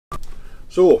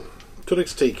So,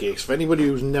 Tunnocks tea cakes, for anybody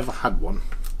who's never had one,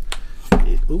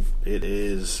 it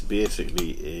is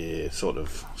basically a sort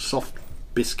of soft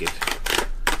biscuit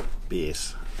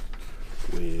base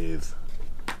with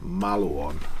mallow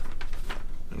on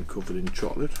and covered in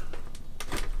chocolate,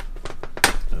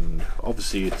 and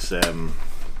obviously it's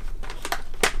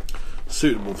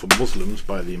suitable for Muslims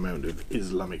by the amount of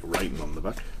Islamic writing on the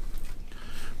back.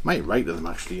 Might write to them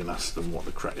actually and ask them what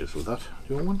the crack is with that. Do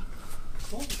you want one?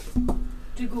 Oh.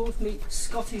 Do you go with me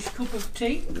Scottish cup of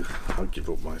tea? I'll give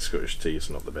up my Scottish tea, it's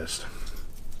not the best.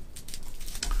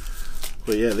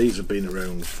 But yeah, these have been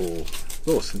around for,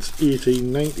 since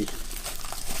 1890.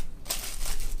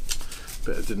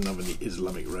 But it didn't have any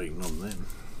Islamic writing on them.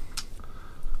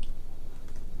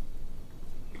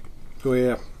 So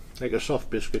yeah, like a soft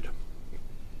biscuit,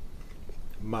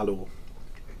 mallow,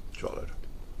 chocolate.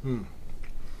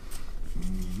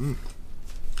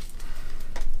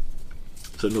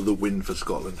 It's another win for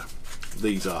Scotland.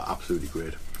 These are absolutely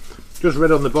great. Just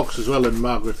read on the box as well, and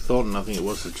Margaret Thornton, I think it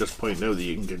was, just pointing out that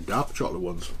you can get dark chocolate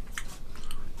ones.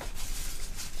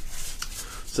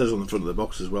 It says on the front of the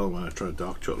box as well when I tried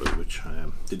dark chocolate, which I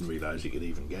didn't realise you could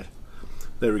even get.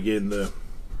 There again, the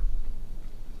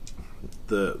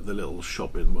little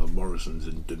shop in, well, Morrison's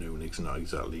in Dunoon, it's not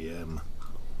exactly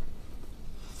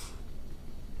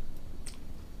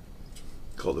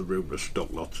got the room to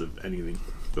stock lots of anything,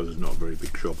 because it's not a very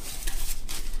big shop.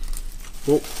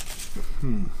 But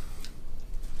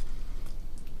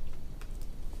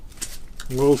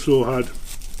we also had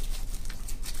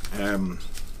a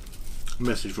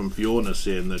message from Fiona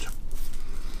saying that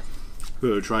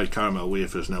we tried caramel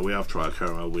wafers. Now we have tried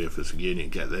caramel wafers again. You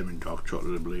can get them in dark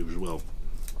chocolate, I believe, as well.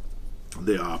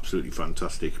 They are absolutely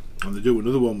fantastic, and they do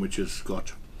another one which has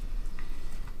got,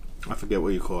 I forget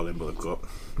what you call them, but they've got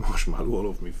marshmallow all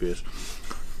over my face.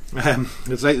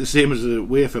 It's like the same as a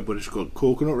wafer, but it's got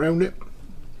coconut around it.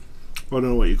 I don't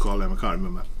know what you call them, I can't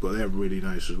remember, but they're really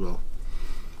nice as well.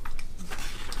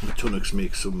 The Tunnocks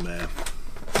make some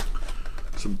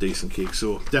decent cakes,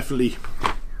 so definitely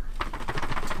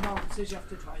Mark says you have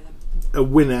to try them. a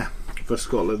winner for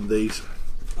Scotland, these.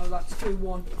 Oh, that's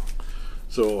 2-1.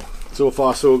 So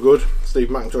far so good. Steve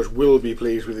McIntosh will be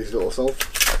pleased with his little self.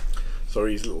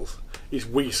 Sorry, his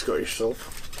wee Scottish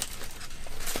self.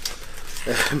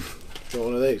 Got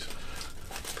one of these.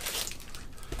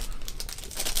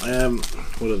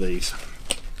 What are these?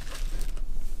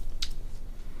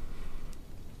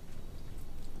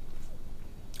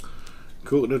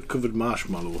 Coconut covered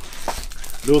marshmallow.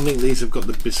 I don't think these have got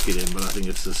the biscuit in, but I think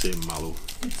it's the same mallow.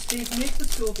 Did Steve make the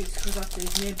Stovies because that's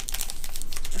his name?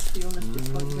 That's the honest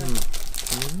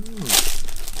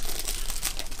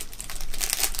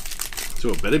So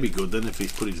it better be good then if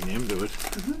he's put his name to it.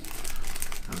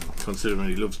 Considering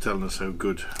he loves telling us how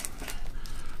good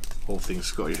all things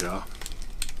Scottish are.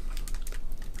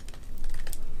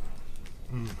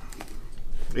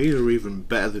 These are even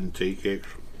better than tea cakes.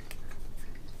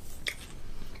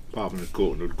 Apart from the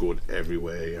coconut going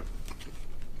everywhere here.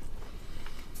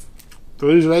 So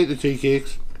these are like the tea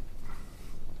cakes.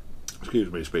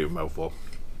 Excuse me, speaking of mouthful.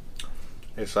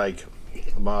 It's like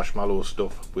marshmallow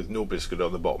stuff with no biscuit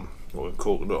on the bottom, or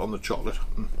coconut on the chocolate.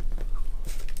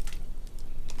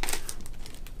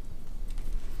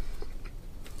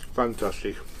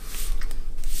 Fantastic.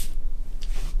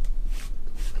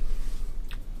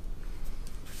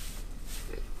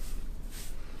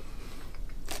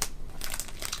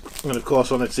 And of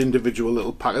course on its individual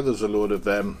little packet there's a load of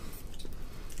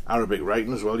Arabic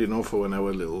writing as well, you know, for when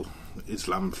our little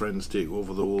Islam friends take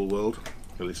over the whole world.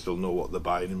 At least they'll know what they're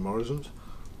buying in Morrison's.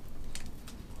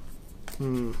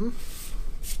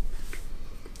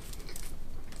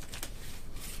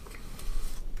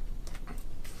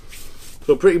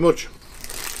 So pretty much,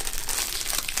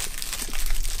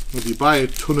 if you buy a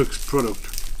Tunnocks product,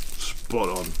 spot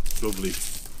on, lovely.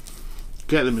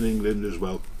 Get them in England as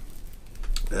well.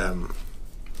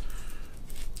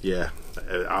 Yeah,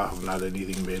 I haven't had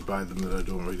anything made by them that I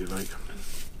don't really like.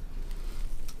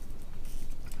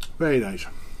 Very nice.